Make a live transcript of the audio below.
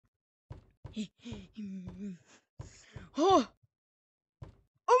Oh,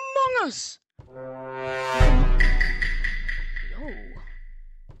 Among Us. Yo.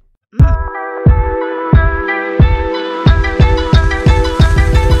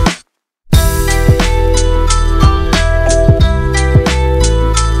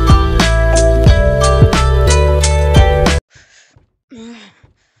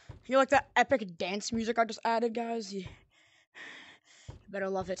 You like that epic dance music I just added, guys? You better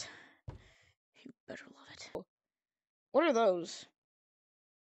love it. You better love it. What are those?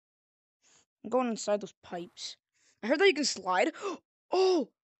 I'm going inside those pipes. I heard that you can slide. Oh!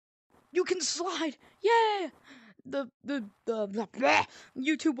 You can slide! Yeah! The bleh.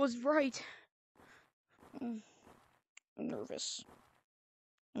 YouTube was right. I'm nervous.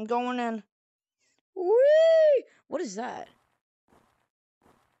 I'm going in. Whee! What is that?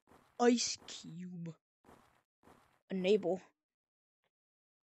 Ice cube. Enable.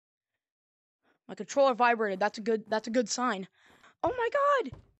 My controller vibrated. That's a good sign. Oh my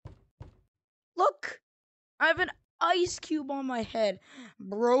god! Look! I have an ice cube on my head.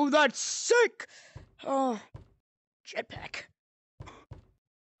 Bro, that's sick! Oh. Jetpack.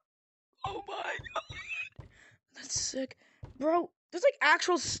 Oh my god! That's sick. Bro, there's like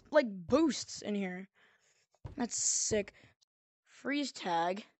actual like boosts in here. That's sick. Freeze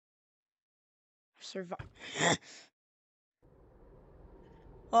tag. Survive.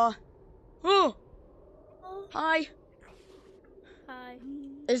 Oh. Hi. Hi.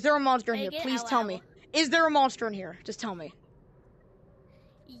 Is there a monster in here? Make it Please ow, tell ow. me. Is there a monster in here? Just tell me.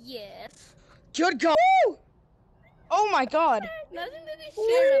 Yes. Good God. Woo! Oh my god. Nothing to be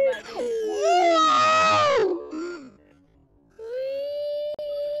scared about it.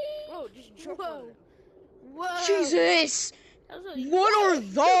 Bro, just jump Whoa. on it. Whoa. Jesus. That was really What are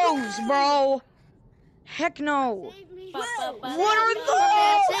those, bro? Heck no. Save me. What are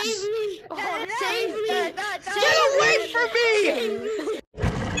those? Save me. Save me. Get away from me!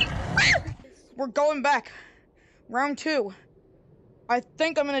 We're going back. Round 2. I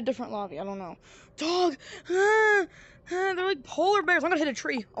think I'm in a different lobby. I don't know. Dog! They're like polar bears. I'm gonna hit a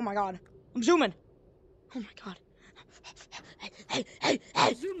tree. Oh my god. I'm zooming. Oh my god. Hey.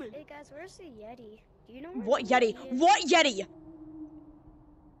 Zoom in. Hey guys, where's the Yeti? Do you know where What the Yeti? is? What Yeti?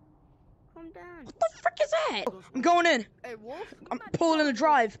 Calm down. What the frick is that? I'm going in. Hey, Wolf. I'm pulling in the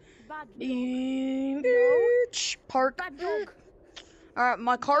drive. Bad Park. Bad dog. Alright,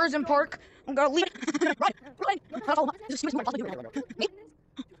 my car is in park. I'm gonna leave. I don't like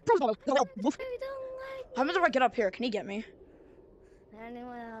How much if I get up here? Can you get me?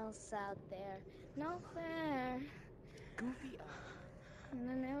 anyone else out there. No fair. Goofy. And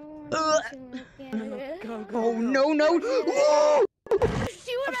I never want Ugh. to look at it. Go. Oh no! Whoa!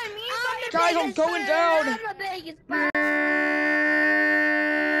 See what I mean? Guys, I'm going down. I'm the biggest bird.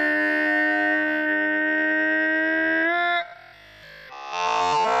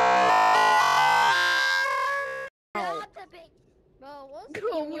 Not the big. Bro, what's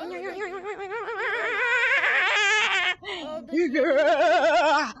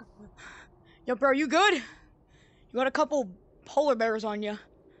Yo, bro, you good? You got a couple polar bears on you,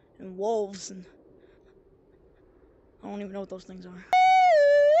 and wolves, and I don't even know what those things are.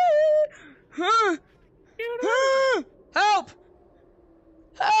 Huh? Help!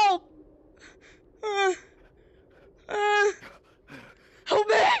 Help! Help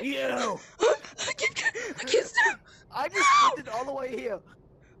me! You. I can't stop. I just sprinted all the way here.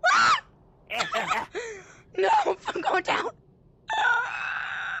 No, I'm going down.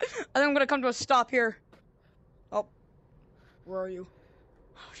 I think I'm gonna come to a stop here. Oh, where are you?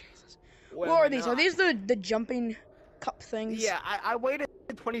 Oh Jesus! Well, What are these? Are not. these the jumping cup things? Yeah, I waited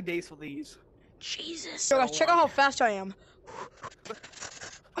 20 days for these. Jesus! Yo, guys, check out how fast I am.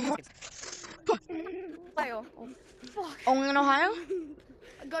 Ohio. Fuck. Only in Ohio?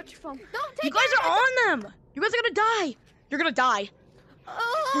 I got your phone. Don't You take guys it. are on them. You guys are gonna die. You're gonna die.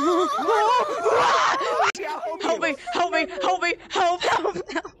 Oh. Help me! Help me! Help me! Help!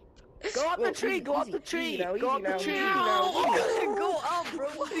 Go up the tree, go up the tree. Go up the tree. Go up, bro.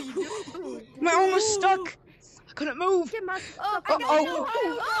 What are you doing? My arm was stuck. I couldn't move. Get my.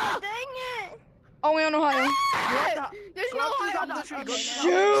 Uh-oh. Dang it. Only in Ohio. There's Go no up to the top Ohio. of the tree. Go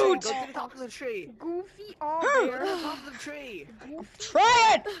Shoot! to the top of the tree. Goofy all Go there. to the top of the tree.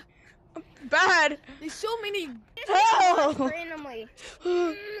 Try it. Bad. There's so many. Help! Randomly.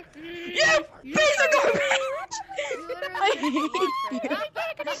 You piece of garbage! I hate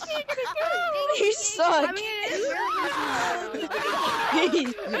you. You suck. I mean, it's really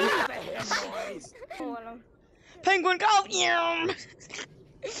He's- Penguin go!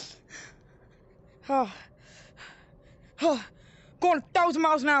 Oh. Going 1,000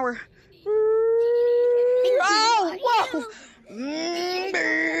 miles an hour. Oh, whoa!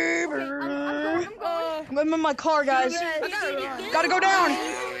 I'm in my car, guys. Gotta go down.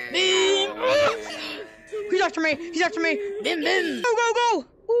 He's after me. He's after me. Bim, bim. Go, go, go.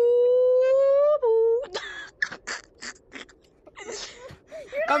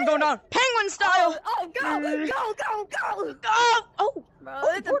 I'm going down. Penguin style. Oh, go, go, go, go. Oh. Bro,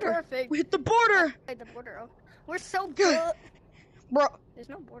 Oh, it's border. perfect. We hit the border. Like the border. Oh. We're so good. Bro. There's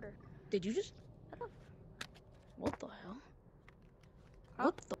no border. Did you just? What the hell? Huh?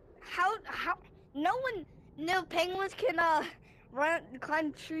 What the? How, no penguins can,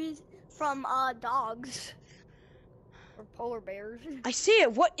 climb trees from, dogs. Or polar bears. I see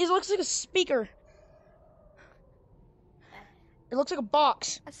it. What? It looks like a speaker. It looks like a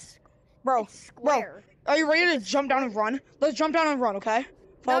box. Bro, It's square. are you ready to jump down and run? Let's jump down and run, okay?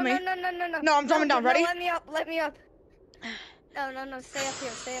 Follow me. No. No, I'm jumping down. Ready? Let me up. Let me up. No. Stay up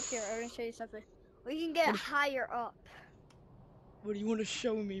here. Stay up here. I'm gonna show you something. We can get higher up. What do you want to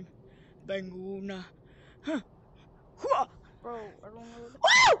show me, Banguna? Huh? Hua! Bro, I don't know.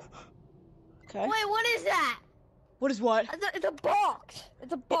 Woo! Okay. Wait, what is that? What is what? It's a box.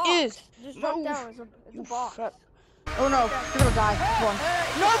 It's a box. is. Just drop Move. down. It's a box. Fat- Oh no, you're gonna die. Run.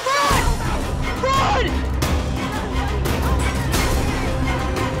 No, run! Run!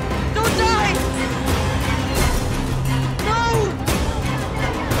 Don't die! No!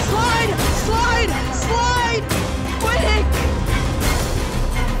 Slide! Slide! Slide! Quick!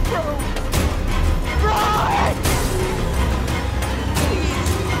 Run!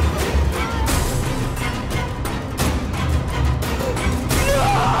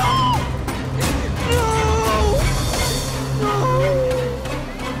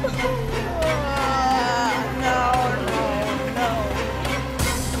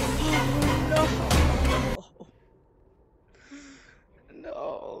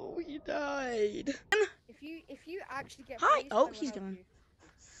 No, he died. If you actually get Hi. freeze, Oh, I will he's help gone.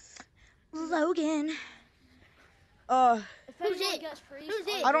 you. Logan. If Who's anyone it? gets freeze, Who's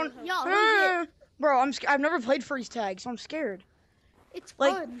it? I don't. Yo, who's it? Bro, I've never played freeze tag, so I'm scared. It's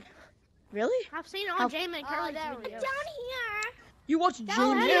Like- fun. Really? I've seen it How- on Jamin and Curly's there we video. go. You watch Hey,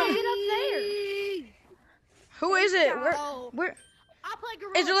 June? get up there. Who is it? Where? Oh, Where? I play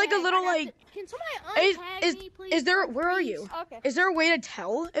Gorilla Is there like a Tag. little I got like? the- Can somebody Is untag me, please? is there? Where are you? Okay. Is there a way to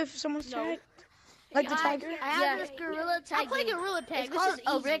tell if someone's No. tagged? Like the I- tiger? I have this Gorilla Tag. I play game. Gorilla Tag. It's This called is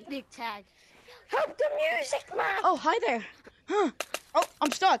a easy. Rick Tag. Help the music, man. Oh, hi there. Huh? Oh,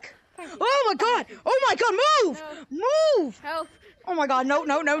 I'm stuck. Oh my god! Oh my god! Move! Move! Help. Oh my god! No!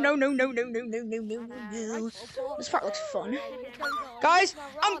 No! No! No! No! No! No! No! No! No! No! No! This part looks fun. Guys,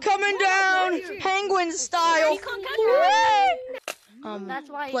 I'm coming down, penguin style. That's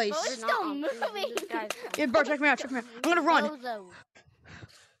why place. you're It's not still on moving. Yeah, bro, check me out. Check me out. I'm gonna run. Bozo.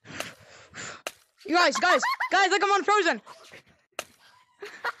 You guys, look, I'm on Frozen.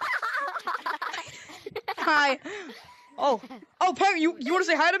 Hi. Oh, Perry, you want to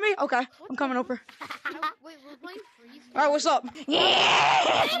say hi to me? Okay, I'm coming over. Wait, we're playing freeze. All right, what's up?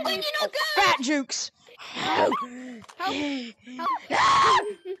 Penguin, you know good. Fat Jukes. Help.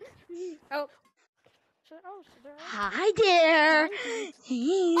 Hi there.